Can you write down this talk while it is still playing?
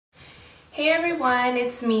Hey everyone,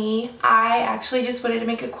 it's me. I actually just wanted to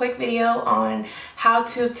make a quick video on how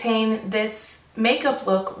to obtain this makeup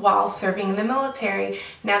look while serving in the military.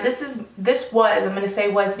 Now I'm going to say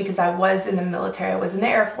was because I was in the military, I was in the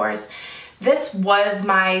Air Force. This was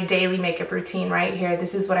my daily makeup routine right here.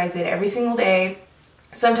 This is what I did every single day.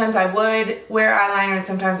 Sometimes I would wear eyeliner and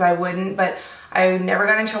sometimes I wouldn't, but I never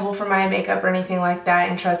got in trouble for my makeup or anything like that,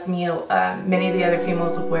 and trust me, many of the other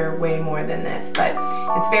females would wear way more than this, but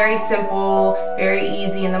it's very simple, very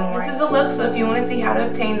easy in the morning. This is a look, so if you want to see how to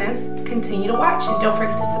obtain this, continue to watch, and don't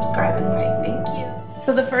forget to subscribe and like. Thank you.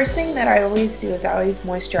 So the first thing that I always do is I always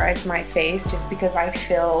moisturize my face, just because I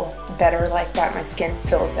feel better like that. My skin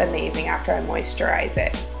feels amazing after I moisturize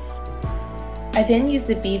it. I then use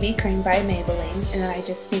the BB cream by Maybelline, and then I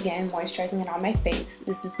just began moisturizing it on my face.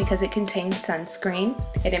 This is because it contains sunscreen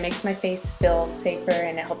and it makes my face feel safer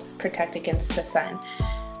and it helps protect against the sun.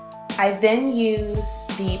 I then use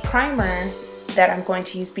the primer that I'm going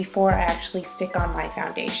to use before I actually stick on my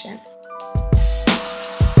foundation.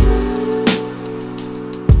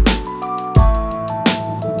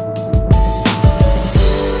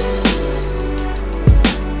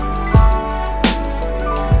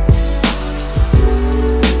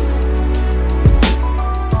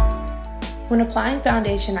 When applying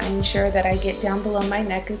foundation, I ensure that I get down below my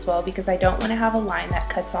neck as well, because I don't want to have a line that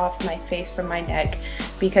cuts off my face from my neck,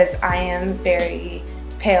 because I am very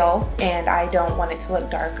pale and I don't want it to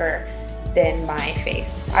look darker than my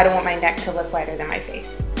face. I don't want my neck to look lighter than my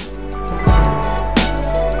face.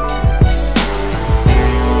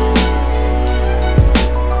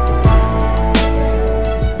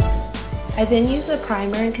 I then use a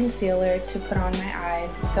primer and concealer to put on my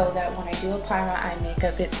eyes so that when I do apply my eye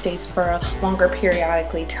makeup, it stays for a longer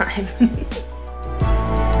periodically time.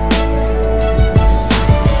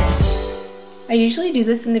 I usually do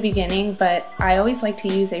this in the beginning, but I always like to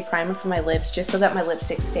use a primer for my lips just so that my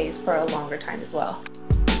lipstick stays for a longer time as well.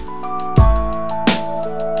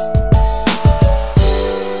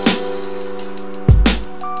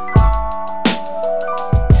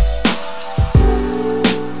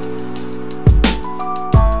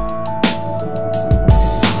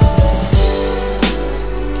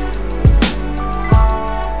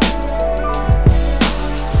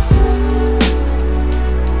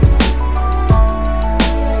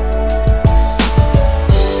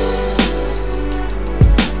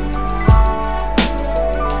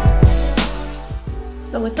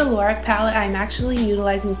 So with the LORAC palette, I'm actually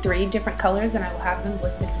utilizing 3 different colors, and I will have them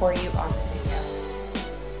listed for you on the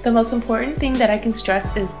video. The most important thing that I can stress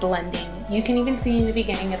is blending. You can even see in the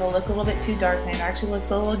beginning it'll look a little bit too dark and it actually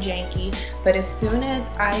looks a little janky, but as soon as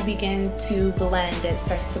I begin to blend, it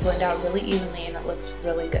starts to blend out really evenly and it looks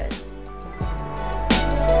really good.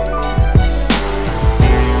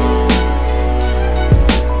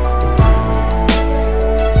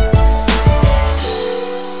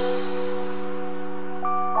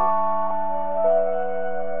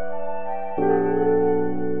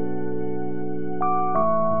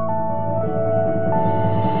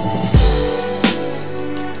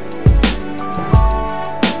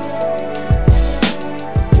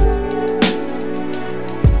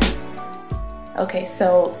 Okay,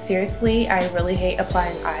 so seriously, I really hate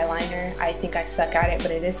applying eyeliner. I think I suck at it,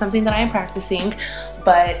 but it is something that I am practicing.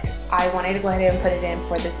 But I wanted to go ahead and put it in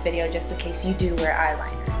for this video just in case you do wear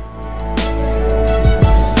eyeliner.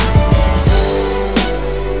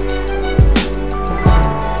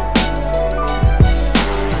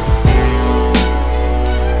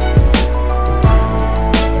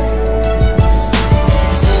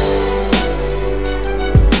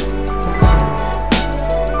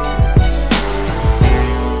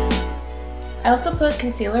 I also put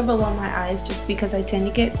concealer below my eyes just because I tend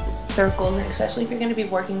to get circles, and especially if you're going to be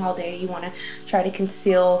working all day, you want to try to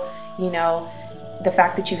conceal, you know, the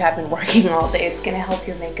fact that you have been working all day. It's going to help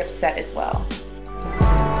your makeup set as well.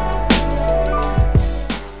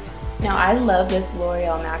 Now I love this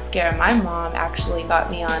L'Oreal mascara. My mom actually got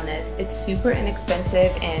me on this. It's super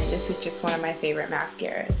inexpensive and this is just one of my favorite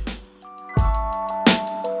mascaras.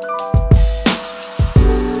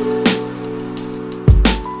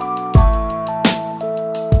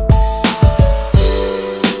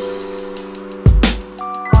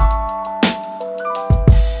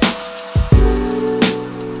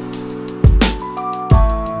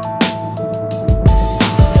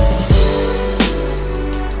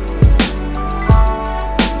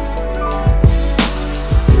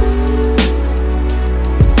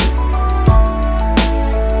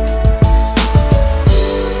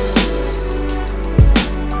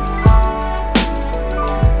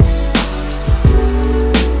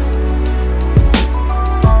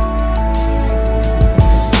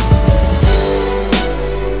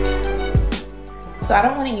 So I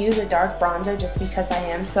don't want to use a dark bronzer just because I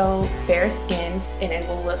am so fair skinned and it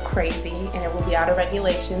will look crazy and it will be out of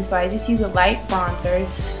regulation. So I just use a light bronzer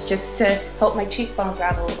just to help my cheekbones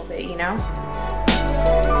out a little bit, you know?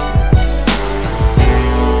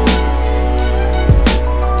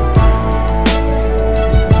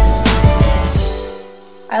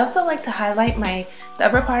 I also like to highlight the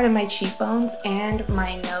upper part of my cheekbones and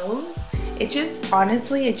my nose. It just,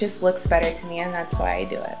 honestly, it just looks better to me, and that's why I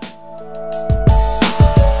do it.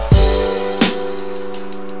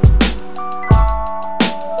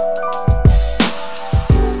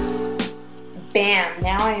 Bam!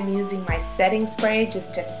 Now I am using my setting spray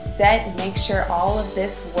just to set and make sure all of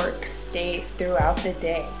this work stays throughout the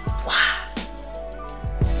day. Wow!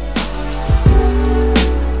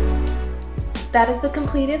 That is the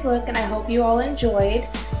completed look, and I hope you all enjoyed.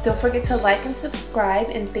 Don't forget to like and subscribe,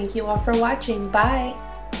 and thank you all for watching. Bye!